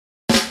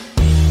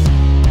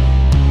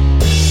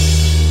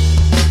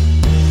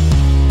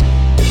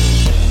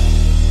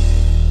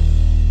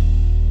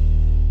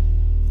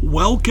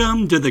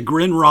Welcome to the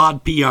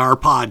Grinrod PR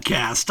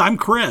podcast. I'm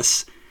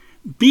Chris.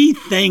 Be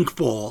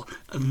thankful.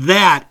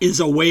 That is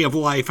a way of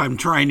life I'm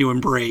trying to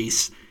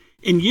embrace.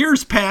 In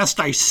years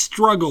past, I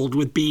struggled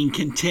with being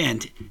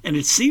content, and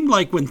it seemed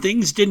like when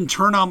things didn't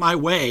turn out my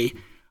way,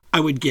 I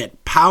would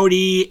get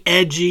pouty,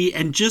 edgy,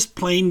 and just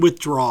plain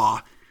withdraw.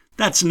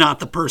 That's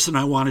not the person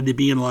I wanted to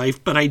be in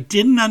life, but I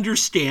didn't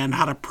understand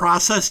how to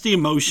process the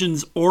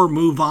emotions or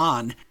move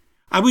on.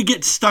 I would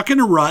get stuck in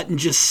a rut and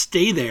just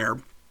stay there.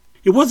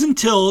 It wasn't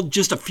until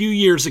just a few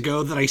years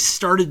ago that I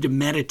started to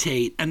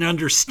meditate and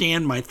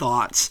understand my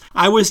thoughts.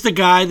 I was the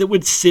guy that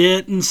would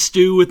sit and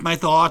stew with my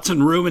thoughts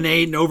and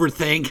ruminate and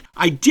overthink.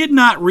 I did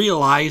not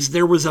realize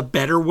there was a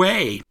better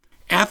way.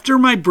 After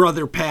my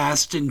brother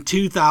passed in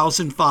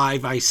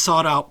 2005, I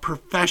sought out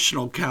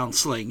professional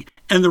counseling,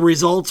 and the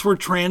results were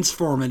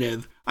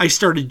transformative. I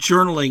started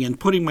journaling and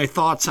putting my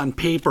thoughts on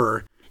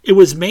paper. It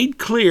was made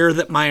clear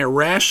that my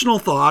irrational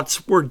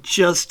thoughts were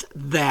just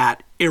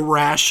that,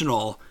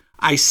 irrational.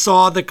 I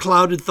saw the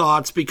clouded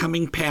thoughts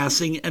becoming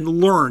passing and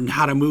learned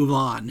how to move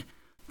on.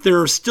 There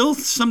are still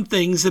some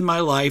things in my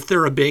life that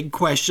are a big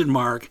question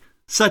mark,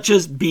 such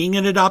as being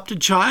an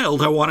adopted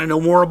child. I want to know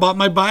more about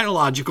my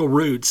biological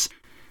roots.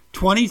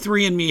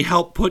 23andMe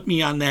helped put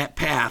me on that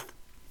path.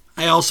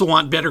 I also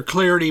want better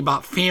clarity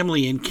about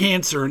family and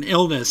cancer and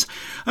illness.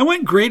 I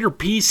want greater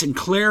peace and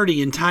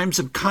clarity in times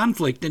of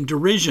conflict and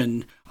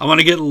derision. I want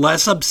to get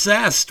less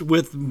obsessed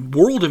with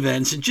world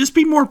events and just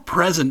be more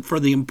present for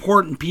the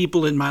important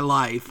people in my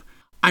life.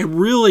 I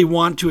really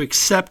want to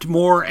accept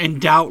more and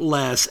doubt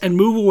less and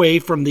move away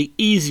from the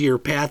easier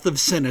path of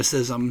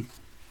cynicism.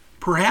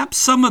 Perhaps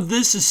some of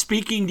this is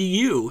speaking to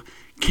you.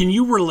 Can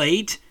you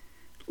relate?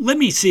 Let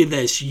me say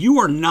this, you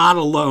are not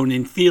alone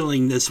in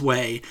feeling this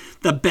way.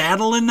 The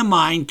battle in the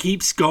mind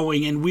keeps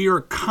going and we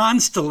are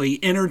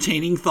constantly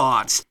entertaining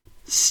thoughts.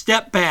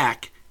 Step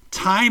back,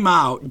 time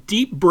out,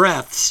 deep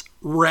breaths,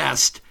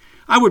 rest.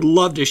 I would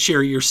love to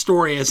share your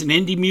story as an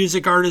indie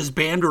music artist,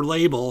 band, or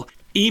label.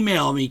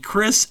 Email me,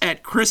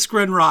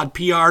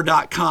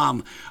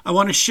 chris@chrisgrinrodpr.com. I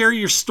want to share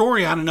your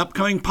story on an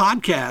upcoming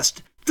podcast.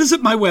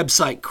 Visit my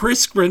website,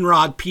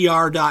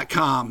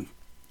 chrisgrinrodpr.com.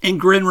 And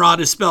Grinrod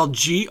is spelled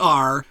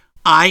Grinrod.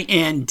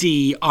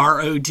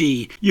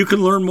 You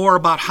can learn more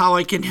about how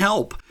I can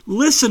help.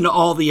 Listen to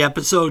all the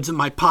episodes of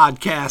my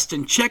podcast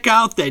and check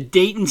out the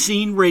Dayton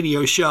Scene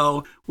radio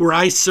show where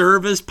I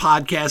serve as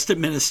podcast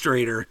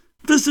administrator.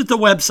 Visit the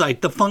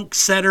website,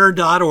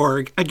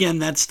 thefunkcenter.org. Again,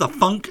 that's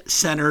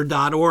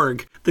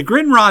thefunkcenter.org. The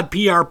Grinrod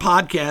PR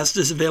podcast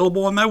is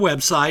available on my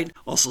website,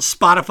 also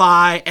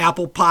Spotify,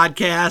 Apple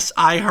Podcasts,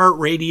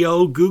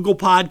 iHeartRadio, Google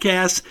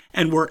Podcasts,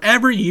 and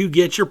wherever you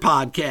get your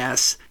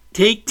podcasts.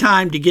 Take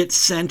time to get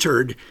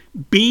centered,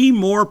 be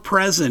more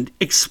present,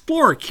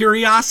 explore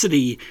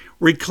curiosity,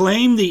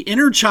 reclaim the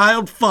inner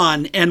child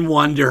fun and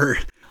wonder.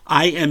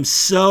 I am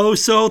so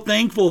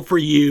thankful for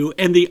you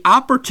and the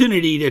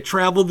opportunity to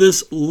travel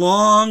this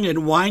long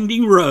and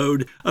winding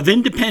road of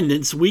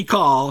independence we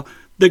call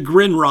the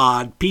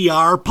Grinrod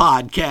PR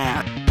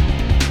Podcast.